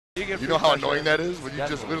You know how annoying that is when you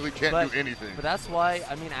just literally can't do anything. But that's why,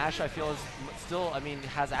 I mean, Ash, I feel, is still, I mean,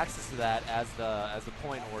 has access to that as the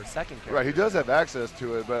point or second character. Right, he does have access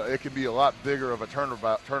to it, but it can be a lot bigger of a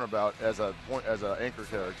turnabout as an anchor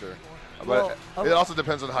character. But it also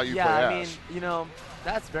depends on how you play Ash. Yeah, I mean, you know,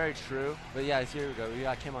 that's very true. But yeah, here we go. We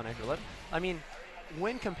got Kim on anchor. I mean,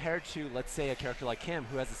 when compared to, let's say, a character like Kim,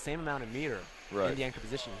 who has the same amount of meter in the anchor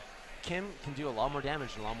position, Kim can do a lot more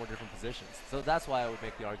damage in a lot more different positions. So that's why I would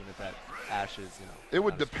make the argument that Ash is, you know. It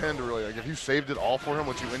would depend really. Like if you saved it all for him,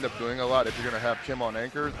 which you end up doing a lot, if you're going to have Kim on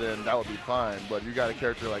anchor, then that would be fine. But you got a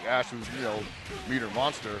character like Ash who's, you know, meter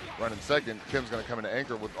monster running second. Kim's going to come into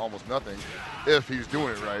anchor with almost nothing if he's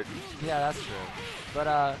doing it right. Yeah, that's true. But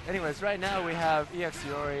anyways, right now we have EX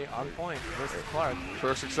Yori on point versus Clark.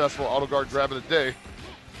 First successful auto guard grab of the day.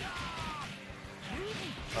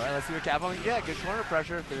 All right, let's see what Kapwan can get. Good corner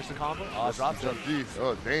pressure. Finish the combo. Oh, drops it.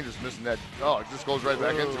 Oh, Danger's missing that. Oh, it just goes right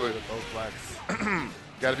back into it.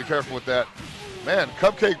 Got to be careful with that. Man,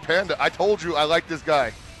 Cupcake Panda. I told you I like this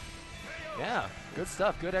guy. Yeah, good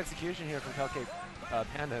stuff. Good execution here from Cupcake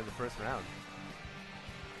Panda in the first round.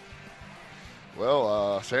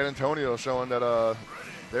 Well, San Antonio showing that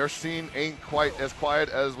their scene ain't quite as quiet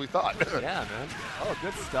as we thought. Yeah, man. Oh,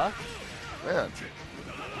 good stuff. Man.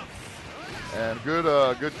 And good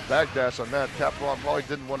backdash on that. Kapwan probably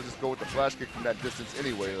didn't want to just go with the flash kick from that distance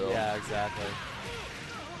anyway, though. Yeah, exactly.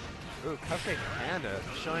 Ooh, Cupcake Panda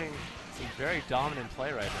showing some very dominant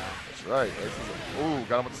play right now. That's right. Ooh,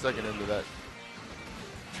 got him with the second into that.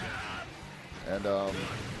 And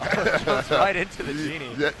jumps right into the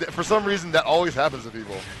genie. Yeah, for some reason, that always happens to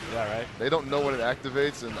people. Yeah, right. They don't know when it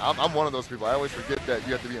activates, and I'm one of those people. I always forget that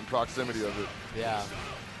you have to be in proximity of it. Yeah.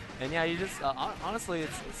 And yeah, you just honestly,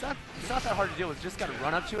 it's not that hard to deal with. You just got to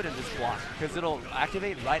run up to it and just block, because it'll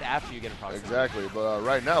activate right after you get in proximity. Exactly, but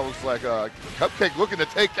right now it looks like Cupcake looking to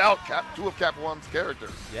take out two of Kapwan's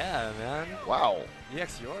characters. Yeah, man. Wow.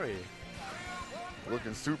 EX Yori.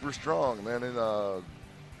 Looking super strong, man. And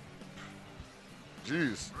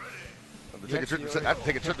jeez, I have to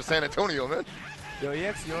take a trip to San Antonio, man. Yo,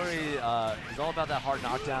 EX Yori is all about that hard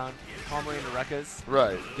knockdown, comboing into Rekkas.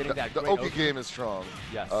 Right. Getting that the Oki game is strong.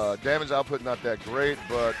 Yes. Damage output not that great,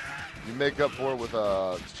 but you make up for it with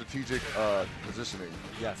strategic positioning.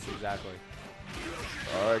 Yes, exactly.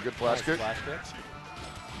 All right, good flash kick. Flash kick.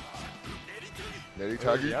 Neri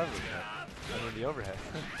Tagi. I mean the overhead.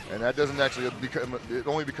 And that doesn't actually become, it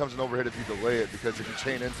only becomes an overhead if you delay it, because if you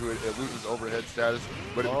chain into it, it loses overhead status,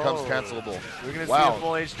 but it becomes cancelable. We're going to see a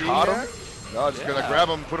full HD Caught here. him. No, just going to grab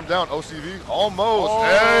him, put him down. OCV, almost.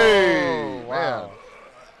 Hey, wow. Man.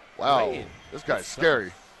 Wow, Great. This guy's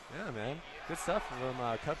scary. Yeah, man. Good stuff from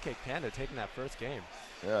Cupcake Panda taking that first game.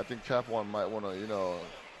 Yeah, I think Kapwan might want to, you know,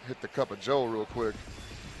 hit the cup of Joe real quick.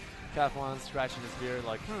 Kapwan scratching his beard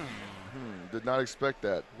like, did not expect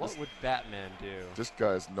that. What would Batman do? This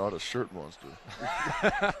guy's not a shirt monster.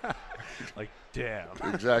 Like, damn.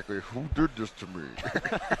 Exactly. Who did this to me?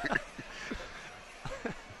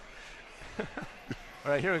 All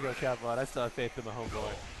right, here we go, Kapwan. I still have faith in my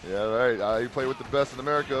homeboy. Yeah, right. You play with the best in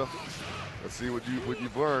America. Let's see what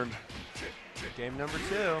you've learned. Game number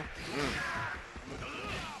 2.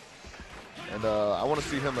 And I want to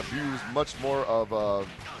see him abuse much more of.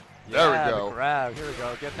 There we go. The grab. Here we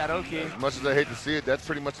go. Get that Oki. As much as I hate to see it, that's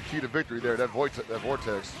pretty much the key to victory there. That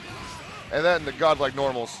vortex. And then the godlike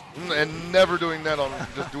normals. And never doing that on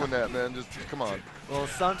just doing that, man. Just come on. Well,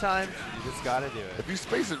 sometimes you just got to do it. If you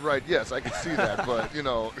space it right, yes, I can see that. But, you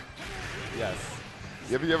know. Yes.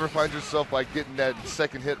 If you ever find yourself like getting that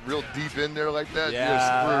second hit real deep in there like that, yeah, you're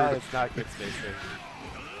screwed. It's not good spacing.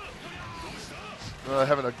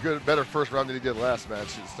 Having a better first round than he did last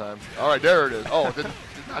match this time. All right, there it is. Oh, did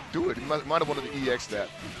not do it. He might have wanted to EX that.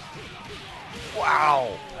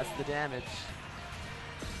 Wow. That's the damage.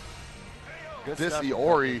 Good this stuff.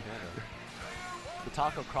 Iori. The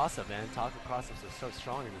taco cross-up, man. Taco cross-ups are so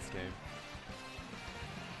strong in this game.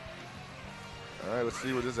 All right, let's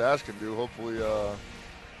see what this Ash can do. Hopefully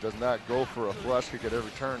does not go for a flash kick at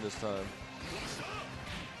every turn this time.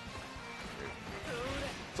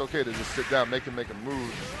 It's okay to just sit down, make him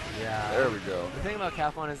move. Yeah. There we go. The thing about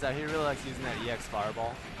Kapwan is that he really likes using that EX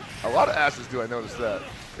fireball. A lot of Ashes do, I noticed that.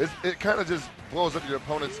 It kind of just blows up your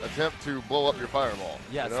opponent's attempt to blow up your fireball.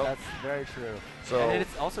 Yes, you know? that's very true. So and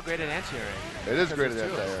it's also great at anti-airing. It is great at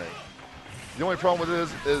anti-airing. The only problem with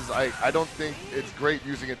it is I don't think it's great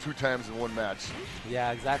using it 2 times in one match.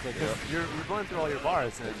 Yeah, exactly. Because you're going through all your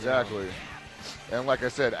bars. And, exactly. You know. And like I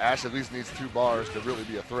said, Ash at least needs 2 bars to really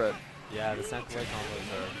be a threat. Yeah, the Senkulai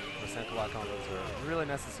combos are really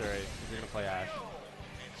necessary if you're going to play Ash.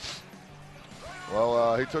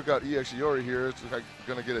 Well, he took out EX Iori here. It's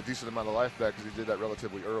going to get a decent amount of life back because he did that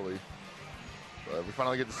relatively early. But we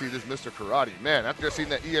finally get to see this Mr. Karate. Man, after seeing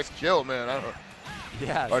that EX kill, man, I don't know.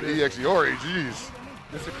 Yeah. Or EX Iori, jeez.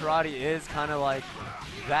 Mr. Karate is kind of like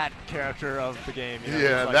that character of the game. You know?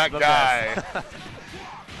 Yeah, like that guy.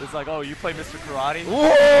 It's like, oh, you play Mr. Karate? Whoa!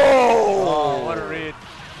 Oh, what a read.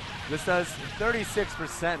 This does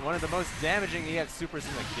 36%, one of the most damaging EX supers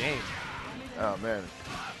in the game. Oh, man.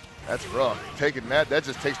 That's rough. Taking that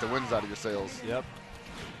just takes the winds out of your sails. Yep.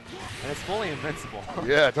 And it's fully invincible.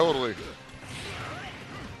 Yeah, totally.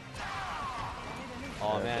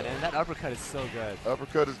 Oh, man, and that uppercut is so good.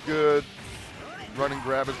 Uppercut is good. Running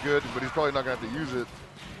grab is good, but he's probably not going to have to use it.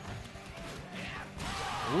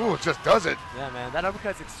 Ooh, it just does it. Yeah, man, that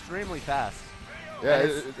uppercut's extremely fast. Yeah,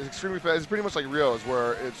 it's extremely fast. It's pretty much like Ryo's,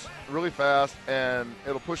 where it's really fast, and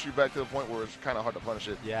it'll push you back to the point where it's kind of hard to punish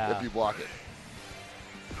it if you block it.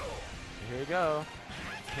 Here we go.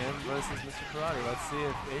 Kim versus Mr. Karate. Let's see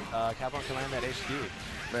if Kapwan can land that HD.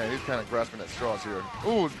 Man, he's kind of grasping at straws here.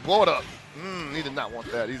 Ooh, blow it up. He did not want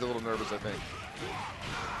that. He's a little nervous, I think.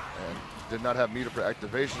 And did not have meter for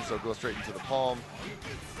activation, so goes straight into the palm.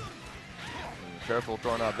 Careful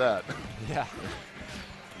throwing out that. Yeah.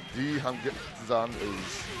 D Hangzan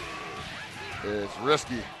is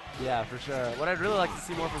risky. Yeah, for sure. What I'd really like to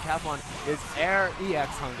see more from Kapwan is Air EX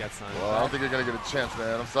Hangetsun. Well, I don't think you're going to get a chance,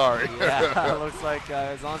 man. I'm sorry. Yeah, looks like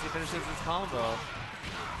as long as he finishes his combo.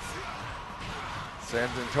 San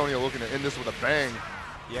Antonio looking to end this with a bang.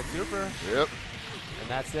 EX Super. Yep. And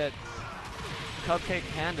that's it. Cupcake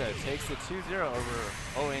Panda takes the 2-0 over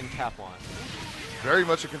Owen Kapwan. Very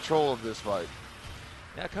much in control of this fight.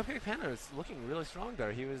 Yeah, Cupcake Panda is looking really strong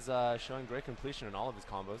there. He was showing great completion in all of his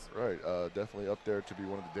combos. Right, definitely up there to be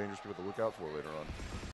one of the dangerous people to look out for later on.